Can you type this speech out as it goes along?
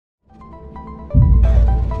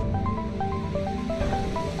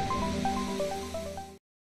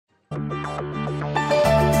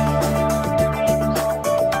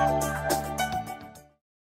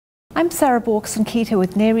I'm Sarah Borkson-Keeter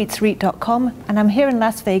with NAREITsREIT.com, and I'm here in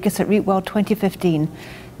Las Vegas at REITWorld 2015,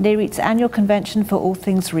 NAREIT's annual convention for all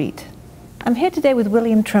things REIT. I'm here today with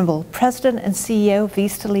William Trimble, President and CEO of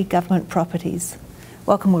Easterly Government Properties.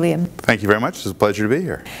 Welcome, William. Thank you very much. It's a pleasure to be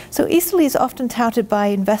here. So Easterly is often touted by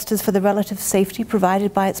investors for the relative safety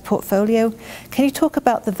provided by its portfolio. Can you talk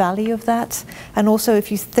about the value of that? And also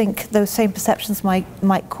if you think those same perceptions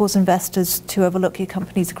might cause investors to overlook your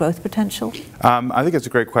company's growth potential? I think it's a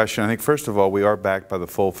great question. I think first of all, we are backed by the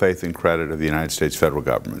full faith and credit of the United States federal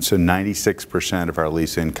government. So 96% of our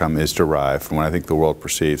lease income is derived from what I think the world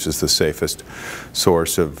perceives as the safest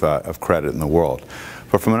source of credit in the world.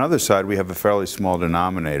 But from another side, we have a fairly small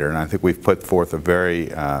denominator, and I think we've put forth a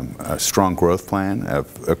very strong growth plan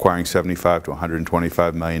of acquiring $75 to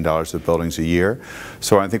 $125 million of buildings a year.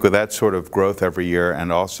 So I think with that sort of growth every year,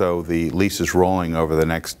 and also the leases rolling over the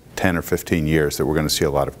next 10 or 15 years, that we're going to see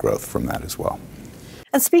a lot of growth from that as well.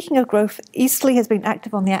 And speaking of growth, Easterly has been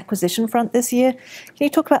active on the acquisition front this year. Can you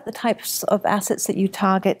talk about the types of assets that you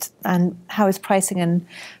target, and how is pricing and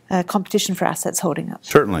competition for assets holding up?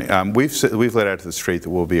 Certainly. We've laid out to the street that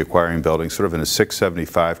we'll be acquiring buildings sort of in a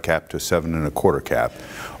 6.75 cap to 7.25 cap.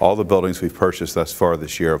 All the buildings we've purchased thus far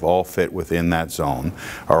this year have all fit within that zone,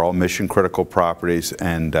 are all mission critical properties,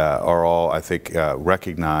 and are all, I think,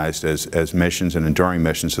 recognized as missions and enduring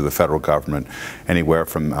missions of the federal government, anywhere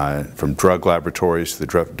from drug laboratories for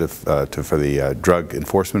the Drug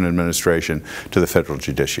Enforcement Administration to the federal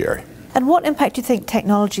judiciary. And what impact do you think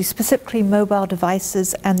technology, specifically mobile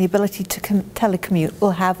devices and the ability to telecommute,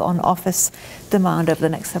 will have on office demand over the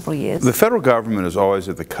next several years? The federal government is always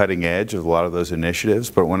at the cutting edge of a lot of those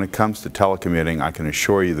initiatives, but when it comes to telecommuting, I can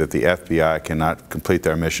assure you that the FBI cannot complete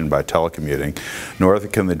their mission by telecommuting, nor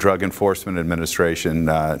can the Drug Enforcement Administration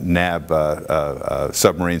nab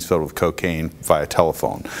submarines filled with cocaine via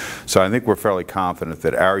telephone. So I think we're fairly confident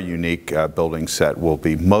that our unique building set will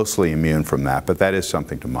be mostly immune from that, but that is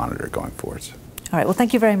something to monitor going forwards. All right, well,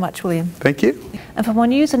 thank you very much, William. Thank you. And for more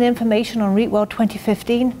news and information on REITWorld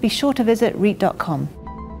 2015, be sure to visit REIT.com.